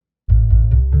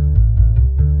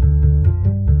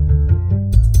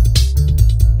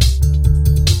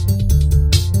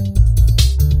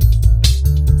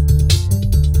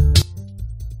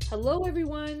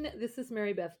is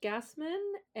Marybeth Gasman,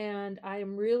 and I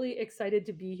am really excited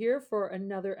to be here for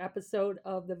another episode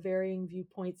of the Varying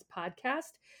Viewpoints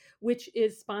podcast, which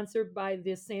is sponsored by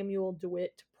the Samuel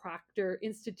DeWitt Proctor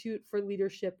Institute for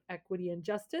Leadership, Equity, and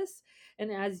Justice.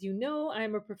 And as you know, I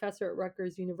am a professor at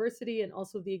Rutgers University and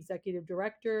also the executive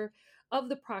director of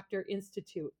the Proctor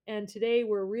Institute. And today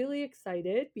we're really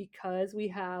excited because we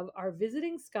have our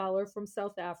visiting scholar from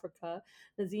South Africa,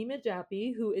 Naziema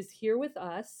Jappie, who is here with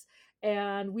us.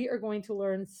 And we are going to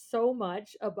learn so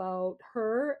much about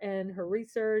her and her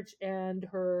research and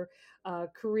her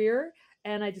career.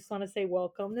 And I just want to say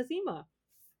welcome, Naziema.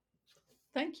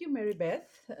 Thank you, Marybeth.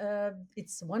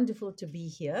 It's wonderful to be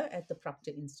here at the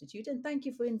Proctor Institute, and thank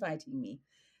you for inviting me.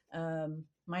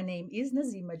 My name is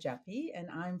Naziema Jappie, and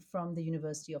I'm from the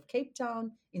University of Cape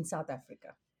Town in South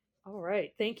Africa. All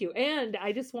right, thank you. And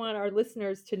I just want our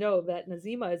listeners to know that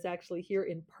Naziema is actually here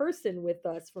in person with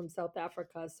us from South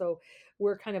Africa. So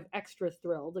we're kind of extra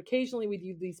thrilled. Occasionally we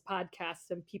do these podcasts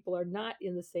and people are not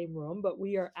in the same room, but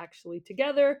we are actually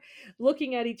together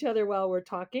looking at each other while we're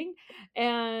talking.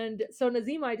 And so,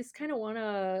 Naziema, I just kind of want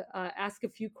to ask a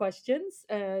few questions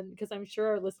and because I'm sure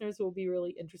our listeners will be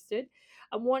really interested.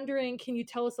 I'm wondering, can you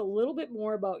tell us a little bit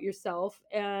more about yourself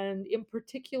and, in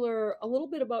particular, a little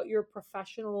bit about your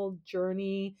professional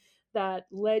journey that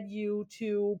led you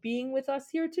to being with us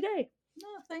here today? No,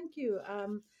 thank you.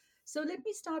 So let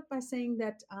me start by saying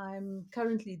that I'm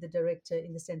currently the director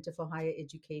in the Center for Higher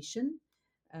Education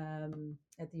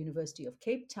at the University of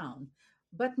Cape Town.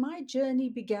 But my journey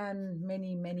began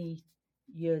many, many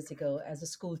years ago as a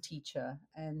school teacher.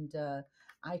 And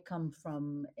I come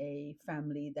from a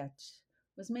family that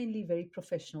was mainly very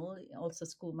professional. Also,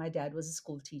 school. My dad was a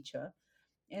school teacher.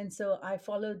 And so I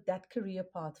followed that career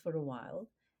path for a while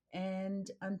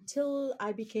and until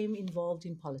I became involved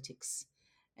in politics.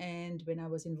 And when I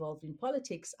was involved in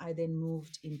politics, I then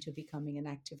moved into becoming an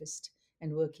activist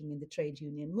and working in the trade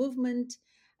union movement,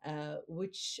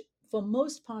 which for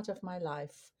most part of my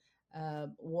life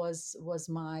was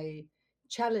my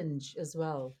challenge as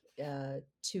well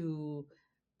to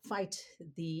fight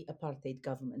the apartheid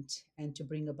government and to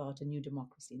bring about a new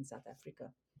democracy in South Africa.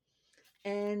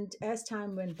 And as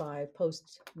time went by,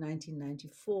 post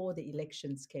 1994, the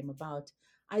elections came about.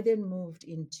 I then moved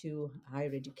into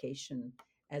higher education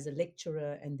as a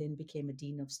lecturer and then became a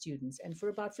dean of students. And for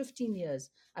about 15 years,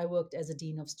 I worked as a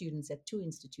dean of students at two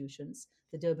institutions,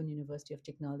 the Durban University of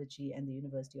Technology and the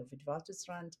University of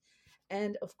Witwatersrand.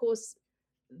 And of course,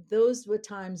 those were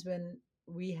times when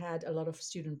we had a lot of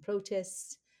student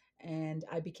protests, and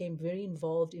I became very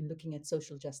involved in looking at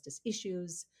social justice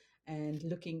issues and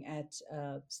looking at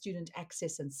student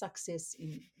access and success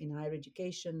in higher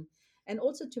education, and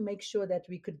also to make sure that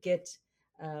we could get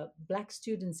Black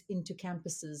students into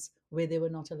campuses where they were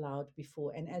not allowed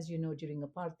before. And as you know, during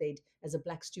apartheid, as a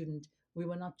Black student, we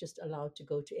were not just allowed to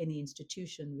go to any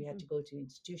institution, we had to go to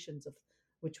institutions of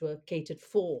which were catered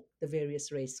for the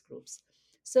various race groups.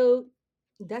 So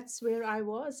that's where I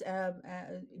was.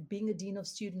 Being a dean of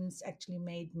students actually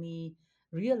made me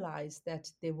realize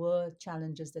that there were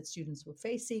challenges that students were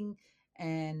facing.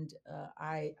 And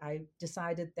I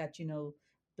decided that,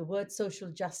 the word social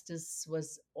justice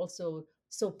was also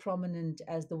so prominent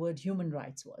as the word human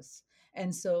rights was.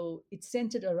 And so it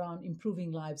centered around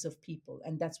improving lives of people.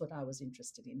 And that's what I was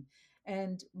interested in.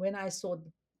 And when I saw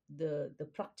the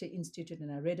Proctor Institute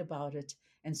and I read about it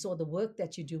and saw the work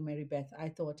that you do, Mary Beth, I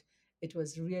thought it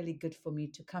was really good for me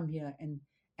to come here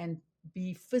and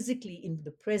be physically in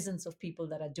the presence of people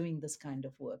that are doing this kind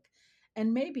of work.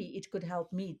 And maybe it could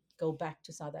help me go back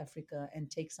to South Africa and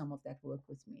take some of that work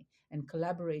with me and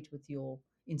collaborate with your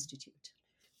institute.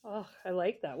 Oh, I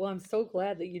like that. Well, I'm so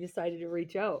glad that you decided to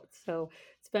reach out. So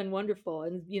it's been wonderful.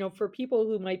 And, for people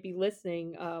who might be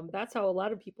listening, that's how a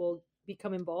lot of people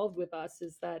become involved with us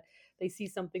is that they see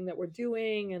something that we're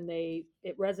doing and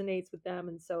it resonates with them.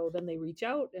 And so then they reach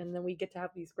out and then we get to have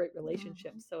these great Mhm.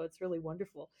 relationships. So it's really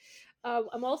wonderful.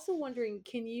 I'm also wondering,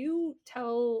 can you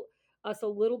tell us a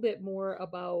little bit more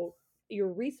about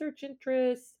your research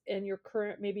interests and your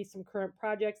maybe some current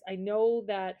projects? I know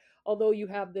that although you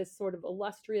have this sort of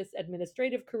illustrious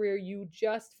administrative career, you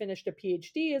just finished a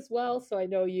PhD as well. So I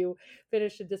know you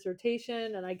finished a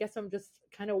dissertation, and I guess I'm just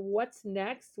kind of what's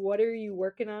next? What are you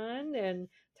working on? And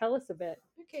tell us a bit.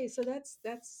 Okay, so that's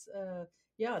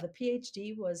yeah, the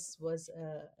PhD was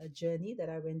a journey that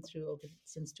I went through over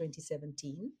since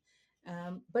 2017.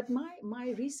 But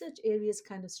my research areas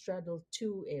kind of straddle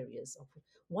two areas.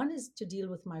 One is to deal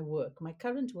with my work. My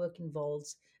current work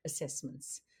involves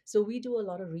assessments. So we do a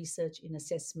lot of research in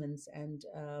assessments and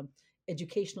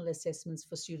educational assessments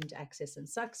for student access and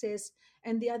success.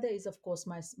 And the other is, of course,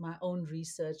 my own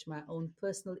research, my own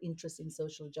personal interest in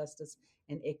social justice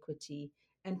and equity.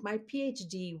 And my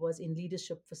PhD was in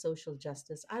leadership for social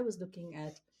justice. I was looking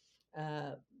at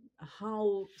uh,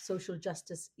 how social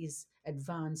justice is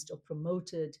advanced or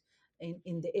promoted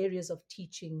in the areas of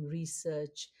teaching,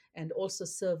 research, and also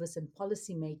service and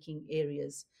policy making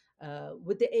areas,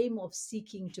 with the aim of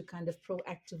seeking to kind of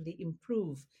proactively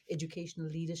improve educational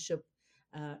leadership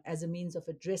as a means of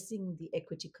addressing the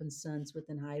equity concerns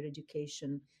within higher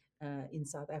education in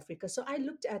South Africa. So I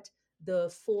looked at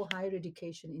the four higher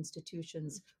education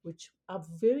institutions, which are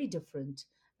very different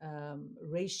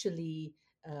racially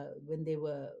when they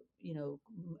were,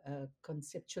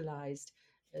 conceptualized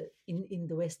in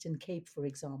the Western Cape, for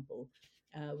example.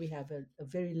 We have a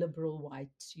very liberal white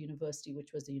university,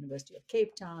 which was the University of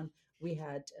Cape Town. We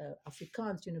had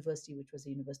Afrikaans University, which was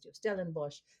the University of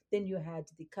Stellenbosch. Then you had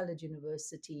the College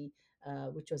University,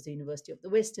 which was the University of the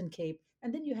Western Cape.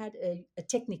 And then you had a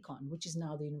Technikon, which is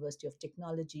now the University of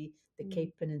Technology, the Mm.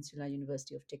 Cape Peninsula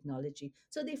University of Technology.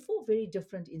 So they're four very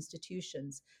different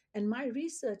institutions. And my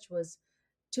research was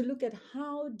to look at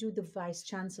how do the vice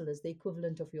chancellors, the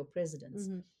equivalent of your presidents,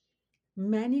 Mm-hmm.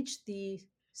 manage the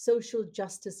social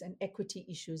justice and equity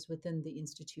issues within the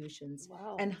institutions,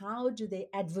 Wow. and how do they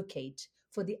advocate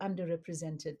for the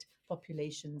underrepresented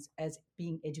populations as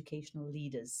being educational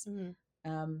leaders.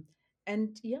 Mm-hmm. um,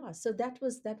 and yeah, so that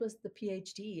was the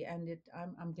PhD, and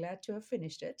I'm glad to have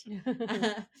finished it.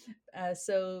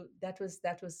 So that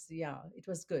was yeah, it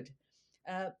was good.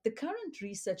 The current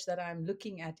research that I'm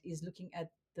looking at is looking at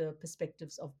the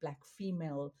perspectives of Black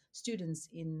female students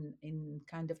in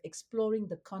kind of exploring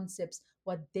the concepts,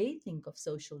 what they think of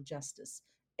social justice,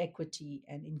 equity,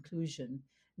 and inclusion.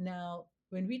 Now,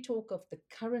 when we talk of the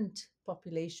current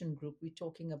population group, we're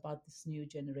talking about this new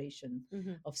generation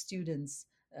Mm-hmm. of students,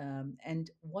 and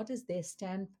what is their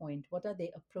standpoint? What are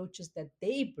the approaches that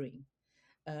they bring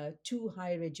to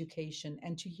higher education,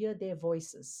 and to hear their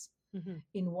voices Mm-hmm.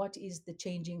 in what is the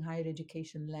changing higher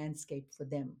education landscape for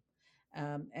them,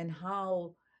 and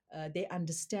how they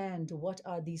understand what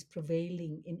are these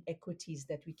prevailing inequities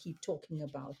that we keep talking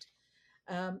about.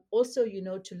 Also,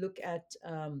 to look at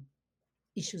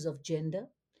issues of gender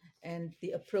and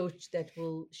the approach that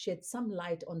will shed some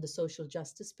light on the social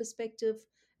justice perspective.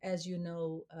 As you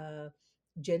know,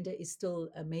 gender is still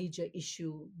a major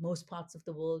issue most parts of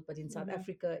the world, but in South Mm-hmm.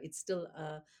 Africa, it's still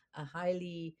a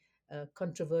highly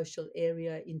controversial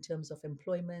area in terms of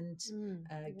employment, Mm.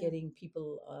 Yeah. getting people,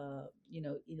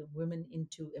 women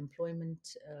into employment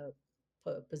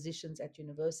positions at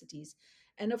universities.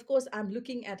 And of course, I'm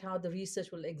looking at how the research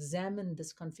will examine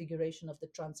this configuration of the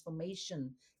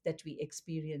transformation that we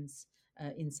experience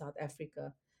in South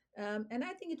Africa. And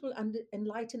I think it will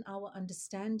enlighten our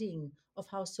understanding of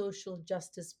how social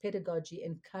justice pedagogy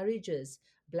encourages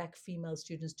Black female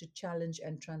students to challenge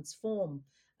and transform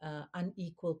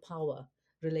unequal power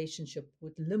relationship,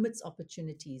 with limits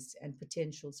opportunities and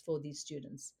potentials for these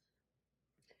students.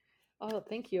 Oh,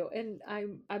 thank you. And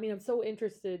I mean, I'm so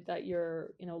interested that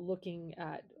you're, looking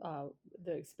at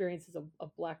the experiences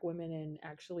of Black women and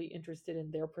actually interested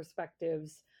in their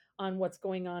perspectives on what's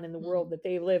going on in the world Mm, that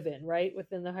they live in, right?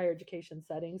 Within the higher education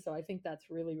setting. So I think that's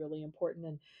really, really important.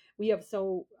 And we have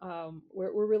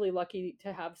we're really lucky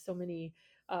to have so many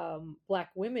Black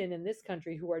women in this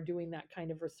country who are doing that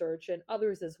kind of research, and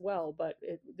others as well. But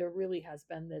there really has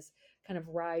been this kind of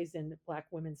rise in Black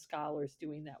women scholars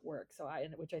doing that work.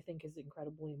 Which I think is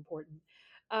incredibly important.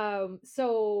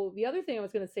 So the other thing I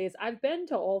was going to say is I've been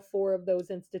to all four of those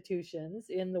institutions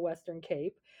in the Western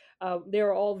Cape.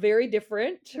 They're all very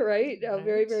different, right? Very,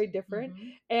 right. very different,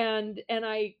 Mm-hmm. and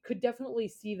I could definitely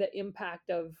see the impact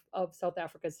of South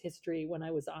Africa's history when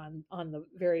I was on the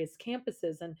various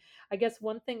campuses. And I guess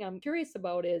one thing I'm curious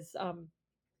about is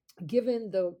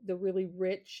given the really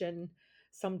rich and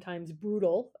sometimes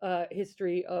brutal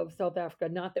history of South Africa.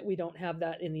 Not that we don't have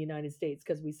that in the United States,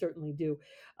 because we certainly do.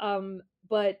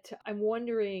 But I'm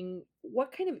wondering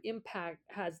what kind of impact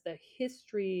has the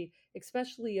history,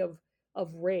 especially of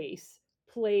race,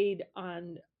 played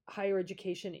on higher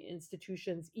education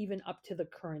institutions even up to the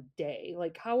current day?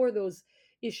 Like, how are those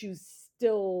issues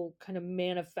still kind of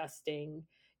manifesting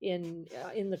in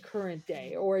the current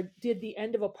day, or did the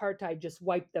end of apartheid just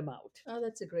wipe them out? Oh,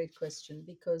 that's a great question,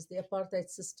 because the apartheid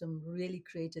system really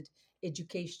created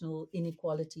educational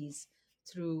inequalities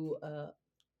through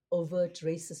overt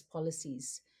racist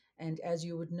policies. And as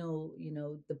you would know,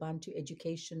 the Bantu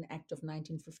Education Act of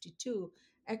 1952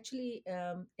 actually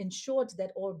ensured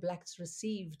that all Blacks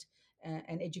received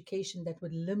an education that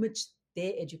would limit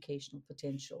their educational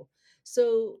potential.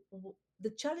 So the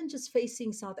challenges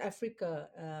facing South Africa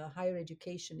higher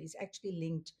education is actually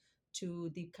linked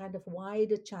to the kind of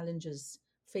wider challenges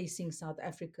facing South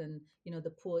African,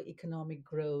 the poor economic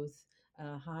growth,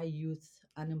 high youth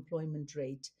unemployment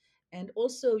rate, and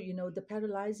also, the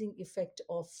paralyzing effect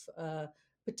of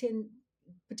poten-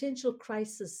 potential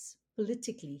crisis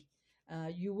politically.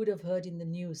 You would have heard in the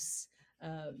news,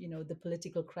 the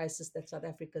political crisis that South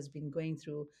Africa has been going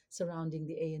through surrounding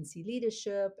the ANC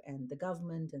leadership and the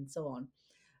government and so on.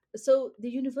 So the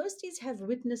universities have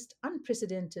witnessed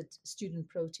unprecedented student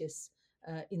protests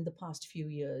in the past few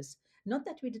years. Not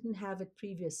that we didn't have it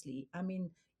previously. I mean,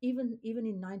 even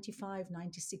in 95,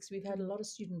 96, we've had a Mm. lot of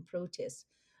student protests.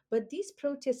 But these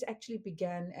protests actually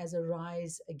began as a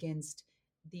rise against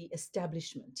the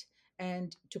establishment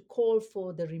and to call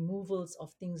for the removals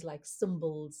of things like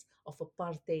symbols of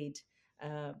apartheid,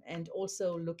 and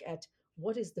also look at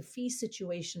what is the fee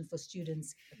situation for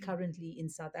students currently in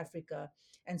South Africa.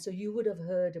 And so you would have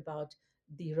heard about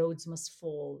the Roads Must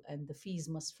Fall and the Fees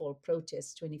Must Fall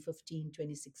protests 2015,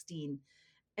 2016.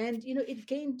 And it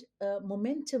gained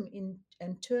momentum in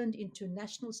and turned into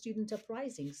national student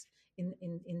uprisings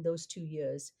in those 2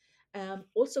 years.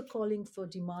 Also calling for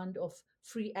demand of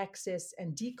free access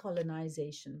and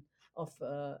decolonization of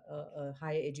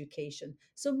higher education.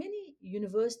 So many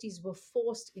universities were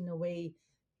forced in a way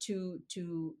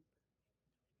to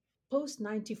post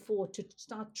 94 to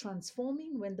start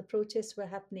transforming when the protests were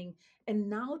happening, and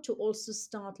now to also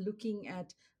start looking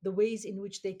at the ways in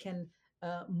which they can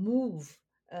move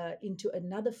into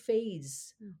another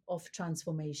phase Mm. of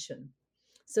transformation.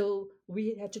 So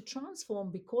we had to transform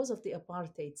because of the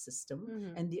apartheid system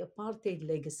Mhm. and the apartheid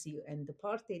legacy and the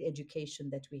apartheid education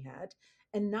that we had.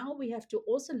 And now we have to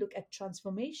also look at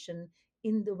transformation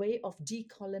in the way of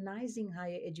decolonizing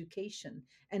higher education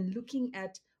and looking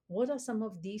at what are some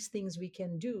of these things we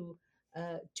can do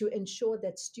to ensure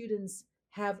that students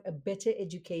have a better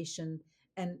education,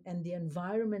 and the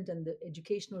environment and the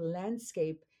educational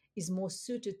landscape is more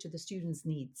suited to the students'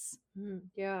 needs. Mm.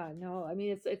 Yeah, no, I mean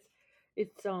it's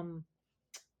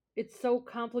it's so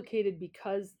complicated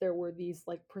because there were these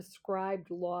like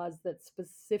prescribed laws that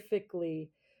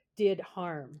specifically did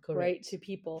harm, right, to Correct.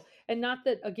 people. And not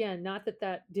that, again, not that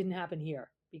that didn't happen here,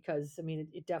 because I mean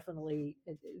it definitely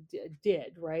it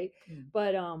did, right? Mm.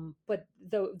 But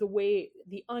the way,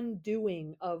 the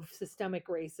undoing of systemic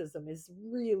racism is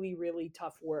really really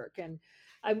tough work. And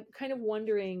I'm kind of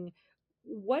wondering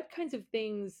what kinds of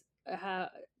things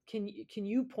can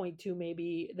you point to,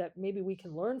 maybe that maybe we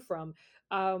can learn from,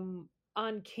 um,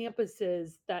 on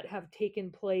campuses that have taken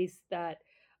place that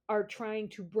are trying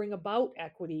to bring about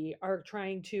equity, are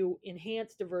trying to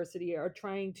enhance diversity, are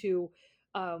trying to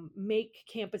make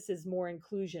campuses more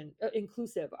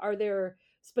inclusive. Are there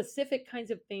specific kinds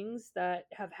of things that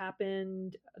have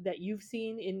happened that you've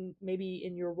seen in maybe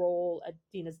in your role at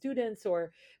Dean of Students,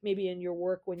 or maybe in your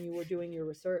work when you were doing your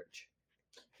research?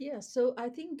 Yeah, so I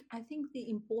think the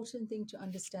important thing to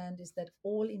understand is that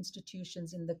all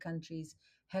institutions in the countries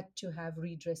had to have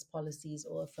redress policies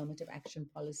or affirmative action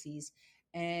policies,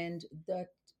 and that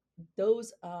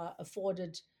those are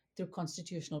afforded through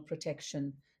constitutional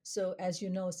protection. So, as you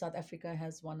know, South Africa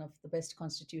has one of the best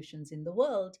constitutions in the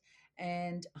world,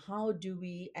 and how do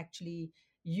we actually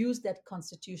use that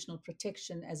constitutional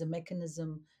protection as a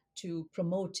mechanism to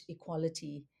promote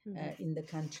equality Hmm. in the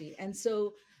country? And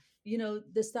so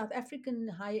the South African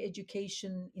higher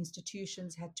education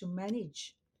institutions had to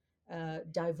manage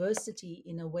diversity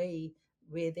in a way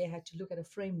where they had to look at a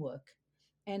framework.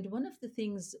 And one of the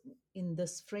things in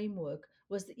this framework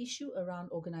was the issue around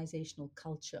organizational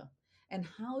culture. And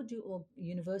how do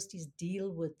universities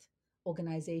deal with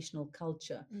organizational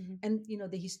culture? Hmm. And,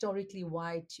 the historically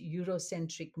white,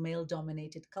 Eurocentric, male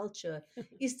dominated culture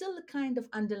is still a kind of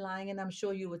underlying, and I'm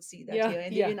sure you would see that Yeah, here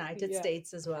in the yeah, United yeah.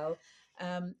 States as well.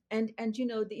 And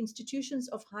the institutions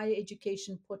of higher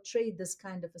education portray this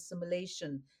kind of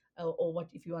assimilation, or what,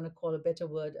 if you want to call a better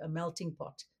word, a melting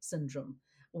pot syndrome,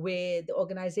 where the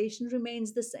organization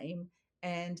remains the same,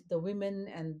 and the women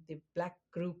and the black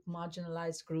group,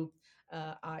 marginalized group,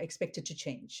 are expected to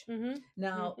change. Hmm.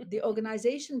 Now, the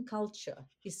organization culture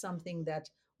is something that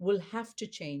will have to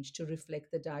change to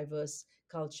reflect the diverse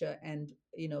culture and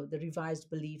the revised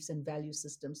beliefs and value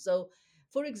systems. So,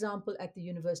 for example, at the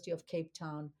University of Cape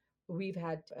Town, we've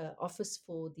had office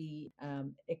for the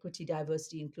equity,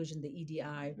 diversity, inclusion, the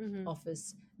EDI Hmm.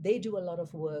 office. They do a lot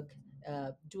of work,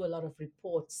 do a lot of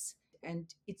reports, and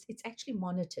it's actually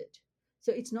monitored.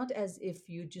 So it's not as if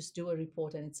you just do a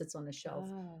report and it sits on a shelf.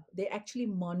 Ah. They actually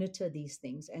monitor these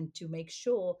things and to make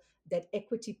sure that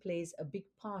equity plays a big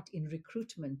part in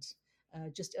recruitment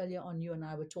Just earlier on, you and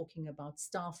I were talking about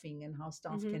staffing and how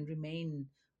staff Mm-hmm. can remain,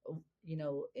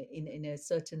 in a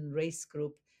certain race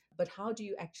group. But how do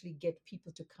you actually get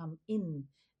people to come in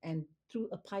and through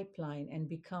a pipeline and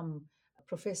become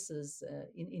professors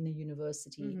in a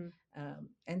university? Mm-hmm.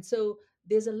 And so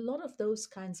there's a lot of those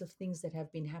kinds of things that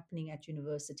have been happening at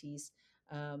universities.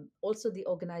 Also, the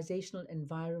organizational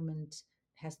environment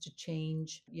has to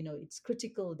change. It's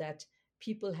critical that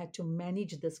people had to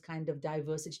manage this kind of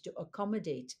diversity to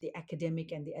accommodate the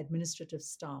academic and the administrative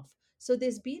staff. So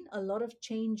there's been a lot of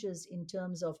changes in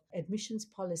terms of admissions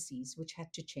policies, which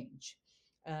had to change.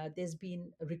 There's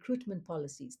been recruitment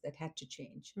policies that had to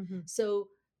change. Mm-hmm. So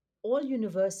all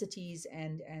universities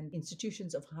and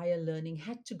institutions of higher learning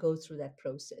had to go through that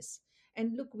process.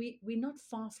 And look, we're not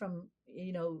far from,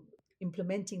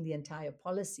 implementing the entire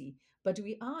policy, but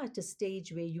we are at a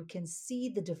stage where you can see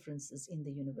the differences in the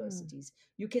Mm. universities.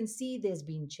 You can see there's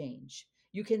been change.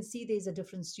 You can see there's a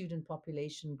different student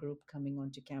population group coming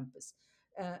onto campus.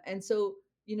 And so,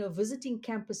 visiting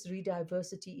campus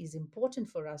rediversity is important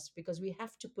for us because we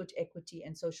have to put equity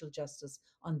and social justice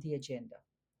on the agenda.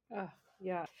 Ah,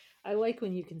 yeah. I like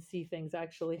when you can see things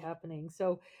actually happening.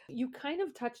 So you kind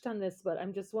of touched on this, but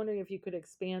I'm just wondering if you could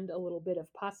expand a little bit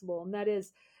if possible. And that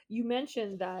is, you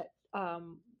mentioned that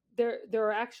there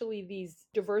are actually these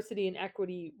diversity and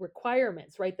equity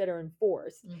requirements, right, that are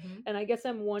enforced. Mm-hmm. And I guess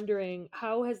I'm wondering,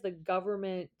 how has the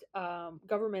government's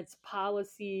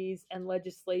policies and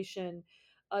legislation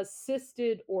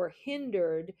assisted or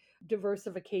hindered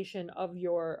diversification of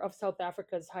South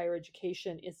Africa's higher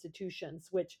education institutions,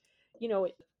 which, you know,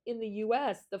 in the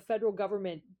US, the federal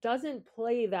government doesn't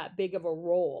play that big of a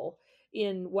role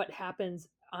in what happens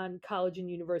on college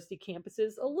and university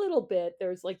campuses. A little bit.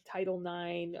 There's like Title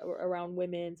IX around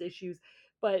women's issues,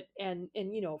 but and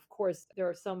of course there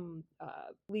are some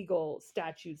legal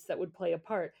statutes that would play a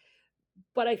part,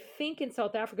 but I think in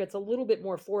South Africa it's a little bit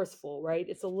more forceful, right?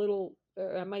 It's a little,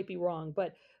 I might be wrong,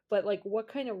 but like, what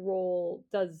kind of role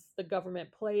does the government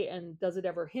play, and does it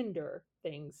ever hinder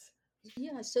things?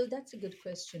 Yeah, so that's a good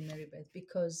question, Marybeth,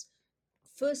 because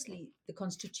firstly, the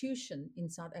constitution in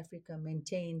South Africa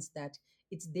maintains that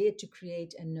it's there to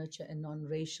create and nurture a non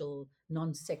racial,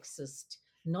 non sexist,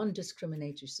 non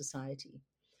discriminatory society.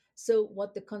 So,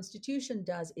 what the constitution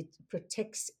does, it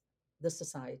protects the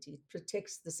society, it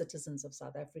protects the citizens of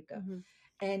South Africa. Mm-hmm.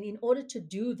 And in order to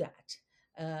do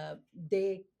that,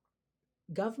 they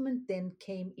government then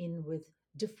came in with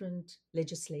different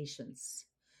legislations.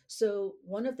 So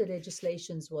one of the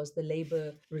legislations was the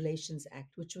Labor Relations Act,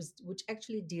 which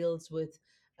actually deals with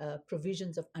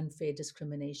provisions of unfair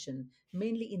discrimination,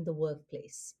 mainly in the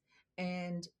workplace,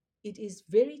 and it is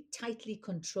very tightly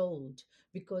controlled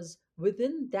because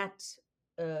within that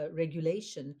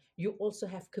regulation, you also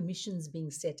have commissions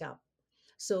being set up.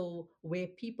 So where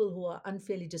people who are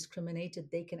unfairly discriminated,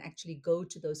 they can actually go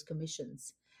to those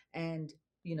commissions and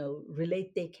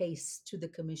relate their case to the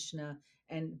commissioner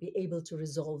and be able to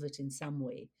resolve it in some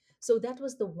way. So that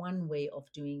was the one way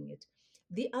of doing it.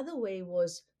 The other way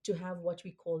was to have what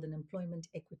we called an Employment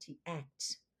Equity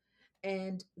Act,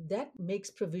 and that makes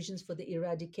provisions for the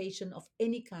eradication of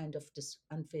any kind of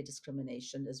unfair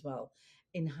discrimination as well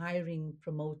in hiring,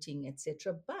 promoting,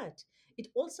 etc. But it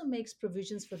also makes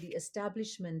provisions for the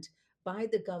establishment by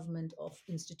the government of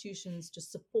institutions to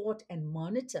support and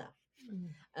monitor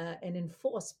and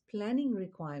enforce planning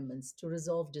requirements to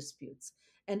resolve disputes,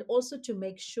 and also to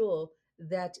make sure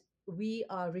that we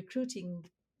are recruiting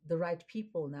the right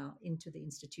people now into the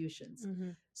institutions. Mm-hmm.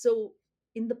 So,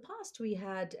 in the past, we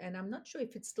had, and I'm not sure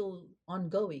if it's still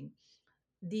ongoing,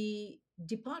 the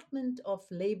Department of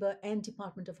Labor and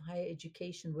Department of Higher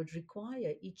Education would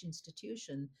require each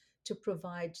institution to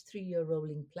provide 3-year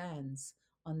rolling plans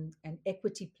on and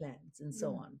equity plans and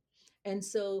so Mm. on. And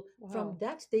so from Wow.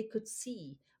 that they could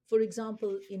see, for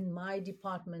example, in my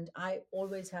department, I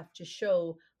always have to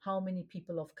show how many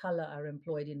people of color are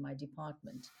employed in my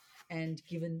department and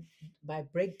given by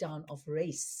breakdown of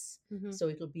race. Mm-hmm. So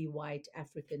it'll be white,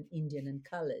 African, Indian, and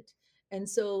colored. And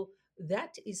so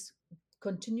that is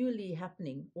continually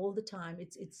happening all the time.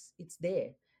 It's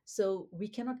there, so we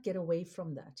cannot get away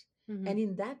from that. Mm-hmm. And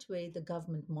in that way the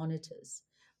government monitors,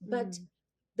 but Mm-hmm.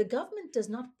 the government does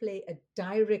not play a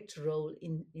direct role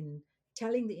in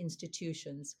telling the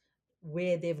institutions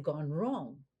where they've gone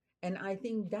wrong. And I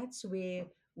think that's where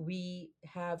we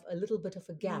have a little bit of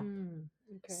a gap. Mm.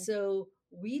 Okay. So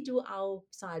we do our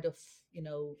side of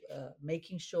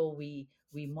making sure we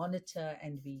monitor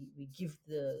and we give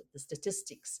the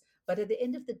statistics, but at the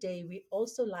end of the day we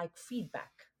also like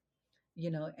feedback,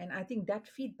 and I think that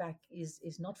feedback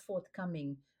is not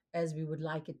forthcoming as we would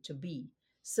like it to be.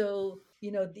 So,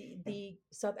 the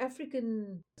South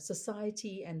African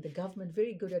society and the government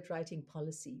very good at writing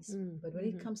policies. But when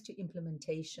it Mm-hmm. comes to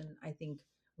implementation, I think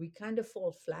we kind of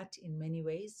fall flat in many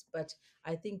ways, but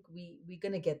I think we're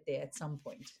going to get there at some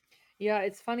point. Yeah,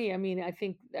 it's funny. I mean, I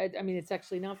mean, it's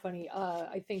actually not funny.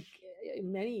 I think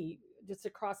in many, just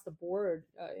across the board,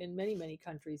 in many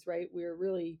countries, right? We're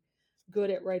really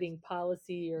good at writing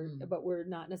policy, Mm, but we're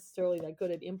not necessarily that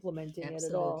good at implementing it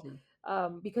at all,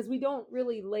 absolutely. because we don't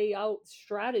really lay out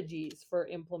strategies for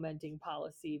implementing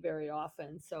policy very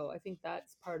often. So I think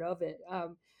that's part of it.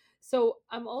 So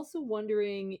I'm also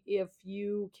wondering if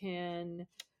you can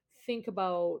think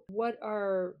about what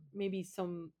are maybe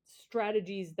some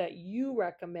strategies that you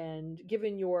recommend,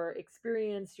 given your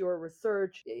experience, your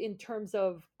research, in terms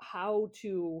of how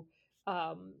to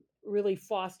really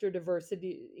foster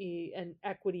diversity and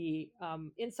equity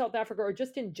in South Africa or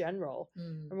just in general.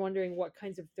 Mm. I'm wondering what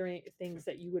kinds of things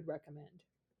that you would recommend.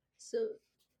 So,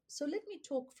 so let me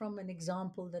talk from an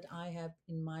example that I have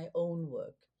in my own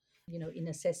work, in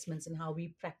assessments and how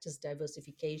we practice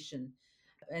diversification.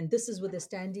 And this is with a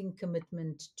standing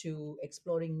commitment to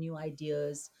exploring new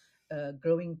ideas,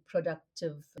 growing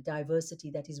productive diversity,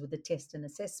 that is with the test and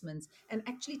assessments, and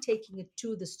actually taking it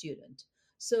to the student.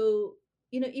 So,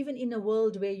 even in a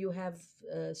world where you have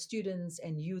students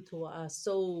and youth who are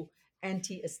so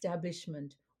anti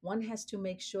establishment, one has to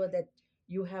make sure that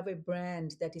you have a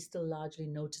brand that is still largely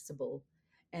noticeable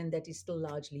and that is still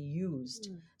largely used.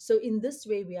 Mm, So, in this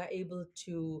way, we are able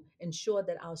to ensure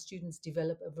that our students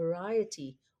develop a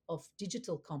variety of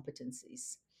digital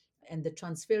competencies and the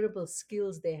transferable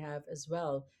skills they have, as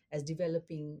well as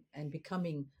developing and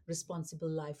becoming responsible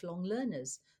lifelong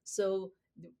learners. So,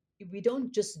 we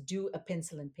don't just do a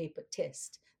pencil and paper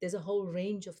test. There's a whole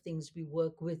range of things we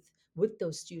work with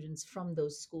those students from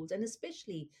those schools, and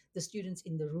especially the students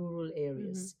in the rural mm-hmm,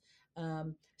 areas.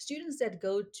 Students that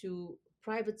go to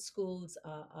private schools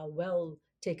are well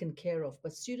taken care of,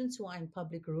 but students who are in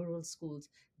public rural schools,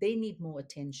 they need more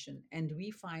attention. And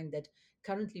we find that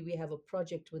currently we have a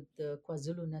project with the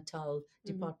KwaZulu Natal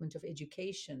mm-hmm, Department of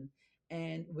Education,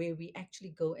 and where we actually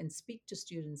go and speak to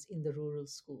students in the rural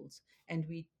schools and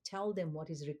we tell them what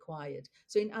is required.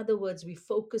 So, in other words, we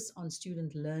focus on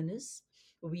student learners.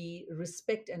 We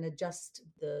respect and adjust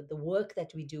the work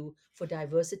that we do for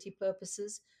diversity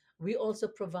purposes. We also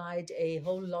provide a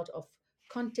whole lot of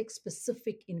context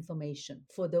specific information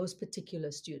for those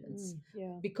particular students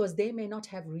yeah. because they may not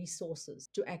have resources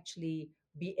to actually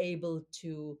be able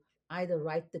to either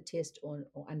write the test or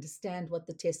understand what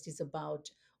the test is about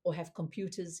or have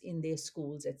computers in their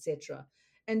schools, etc.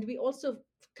 And we also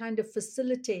kind of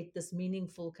facilitate this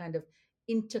meaningful kind of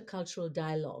intercultural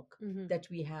dialogue Mm-hmm, that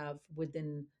we have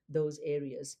within those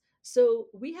areas. So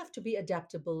we have to be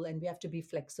adaptable and we have to be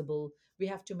flexible. We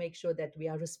have to make sure that we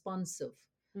are responsive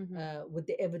mm-hmm, with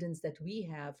the evidence that we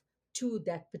have to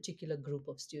that particular group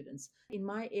of students. In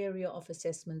my area of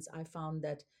assessments, I found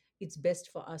that it's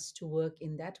best for us to work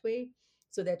in that way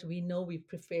so that we know we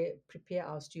prepare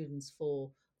our students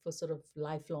for sort of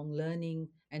lifelong learning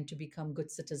and to become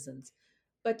good citizens.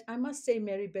 But I must say,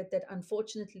 Mary Beth, that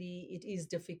unfortunately it is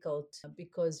difficult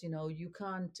because you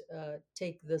can't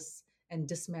take this and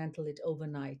dismantle it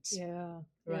overnight, yeah,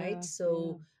 right? yeah, yeah.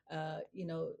 So,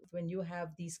 when you have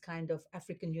these kind of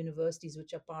African universities,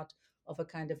 which are part of a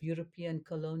kind of European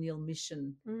colonial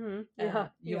mission, Mm-hmm, yeah,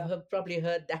 you yeah, have probably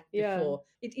heard that yeah. before.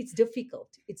 It's difficult.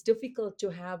 It's difficult to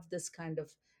have this kind of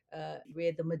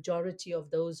where the majority of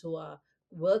those who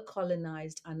were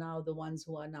colonized are now the ones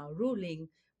who are now ruling.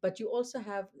 But you also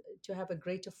have to have a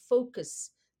greater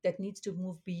focus that needs to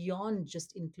move beyond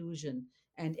just inclusion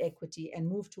and equity and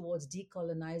move towards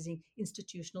decolonizing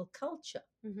institutional culture,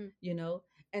 Mm-hmm. you know.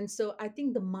 And so I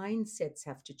think the mindsets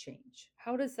have to change.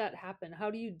 How does that happen? How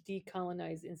do you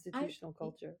decolonize I, institutional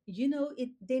culture?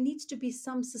 there needs to be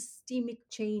some systemic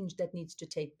change that needs to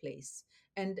take place,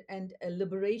 and a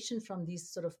liberation from these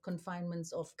sort of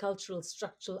confinements of cultural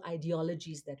structural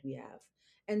ideologies that we have.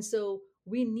 And so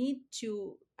we need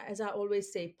to, as I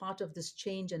always say, part of this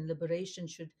change and liberation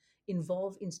should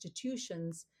involve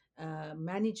institutions,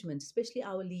 management, especially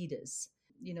our leaders,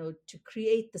 to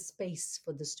create the space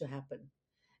for this to happen.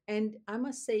 And I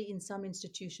must say, in some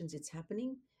institutions, it's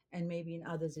happening, and maybe in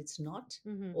others, it's not,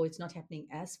 Mm-hmm. or it's not happening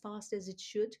as fast as it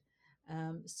should.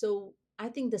 So I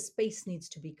think the space needs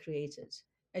to be created.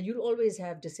 And you'll always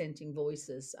have dissenting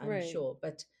voices, I'm Right. sure,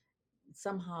 but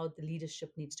somehow the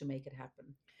leadership needs to make it happen.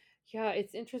 Yeah,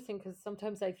 it's interesting because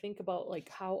sometimes I think about like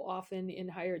how often in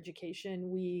higher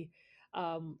education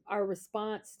our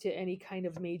response to any kind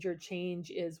of major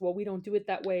change is, well, we don't do it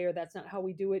that way, or that's not how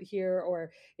we do it here,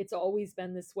 or it's always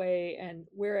been this way. And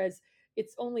whereas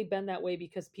it's only been that way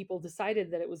because people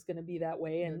decided that it was going to be that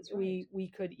way, and That's right. we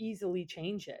could easily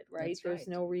change it, right? That's There's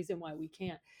right. no reason why we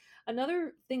can't.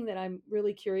 Another thing that I'm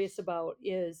really curious about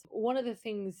is one of the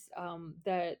things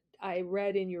that I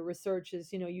read in your research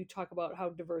is, you talk about how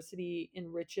diversity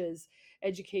enriches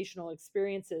educational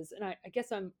experiences, and I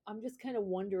guess I'm just kind of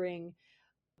wondering,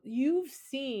 you've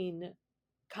seen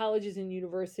colleges and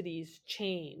universities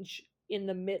change in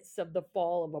the midst of the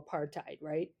fall of apartheid,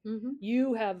 right? Mm-hmm.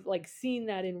 You have like seen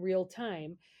that in real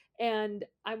time. And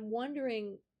I'm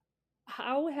wondering,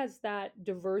 how has that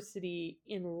diversity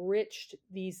enriched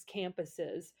these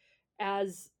campuses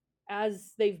as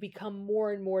they've become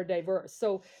more and more diverse?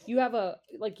 So you have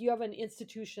an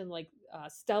institution like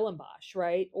Stellenbosch,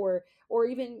 right? Or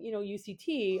even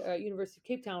UCT, University of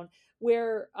Cape Town,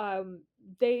 where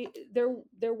they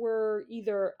there were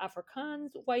either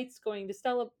Afrikaans whites going to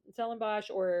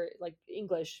Stellenbosch, or like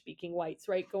English speaking whites,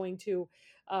 right, going to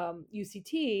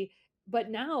UCT. But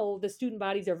now the student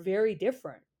bodies are very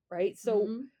different, right? So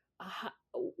Mm-hmm. how,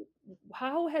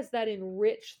 how has that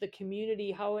enriched the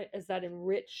community? How has that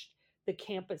enriched the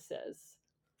campuses?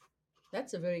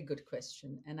 That's a very good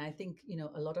question. And I think,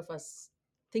 a lot of us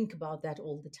think about that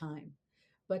all the time.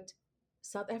 But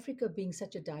South Africa being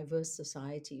such a diverse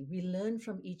society, we learn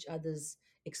from each other's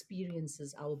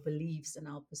experiences, our beliefs, and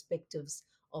our perspectives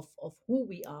of who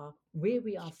we are, where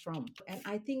we are from. And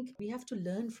I think we have to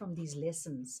learn from these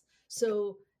lessons.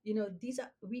 So,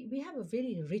 we have a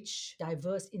very rich,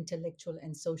 diverse intellectual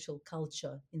and social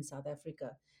culture in South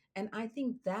Africa. And I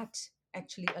think that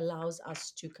actually allows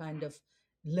us to kind of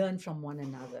learn from one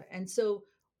another. And so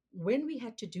when we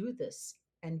had to do this,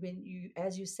 and when you,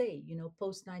 as you say,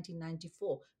 post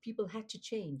 1994, people had to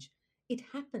change. It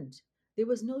happened. There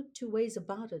was no two ways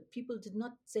about it. People did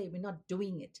not say we're not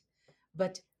doing it.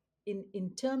 But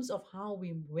in terms of how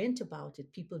we went about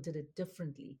it, people did it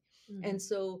differently. Mm-hmm. And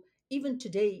so even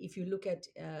today, if you look at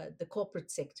the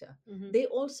corporate sector, Mm-hmm. they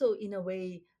also, in a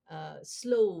way,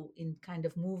 slow in kind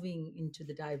of moving into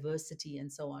the diversity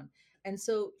and so on. And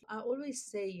so I always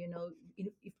say,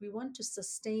 if we want to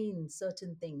sustain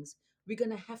certain things, we're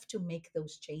going to have to make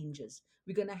those changes.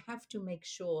 We're going to have to make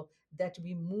sure that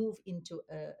we move into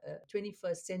a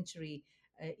 21st century,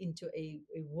 into a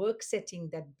work setting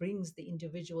that brings the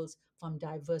individuals from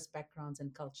diverse backgrounds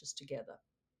and cultures together.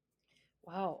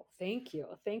 Wow, thank you,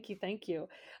 thank you, thank you.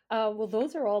 Well,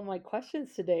 those are all my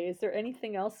questions today. Is there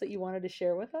anything else that you wanted to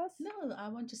share with us? No, I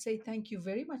want to say thank you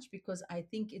very much, because I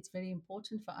think it's very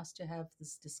important for us to have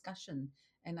this discussion.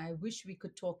 And I wish we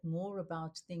could talk more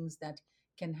about things that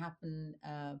can happen,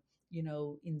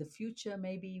 in the future.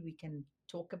 Maybe we can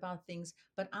talk about things.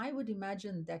 But I would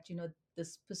imagine that,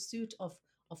 this pursuit of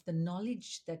the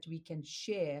knowledge that we can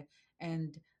share,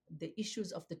 and the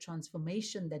issues of the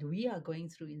transformation that we are going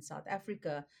through in South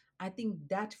Africa, I think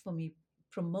that for me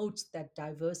promotes that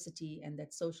diversity and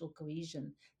that social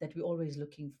cohesion that we're always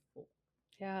looking for.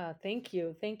 Yeah, thank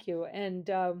you. Thank you. And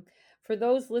for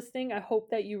those listening, I hope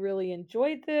that you really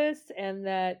enjoyed this, and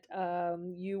that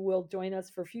you will join us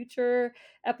for future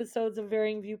episodes of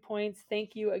Varying Viewpoints.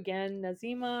 Thank you again,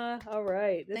 Naziema. All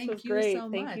right. This was Thank you great. so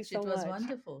Thank you much. so It was much.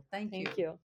 wonderful. Thank Thank you.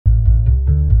 you.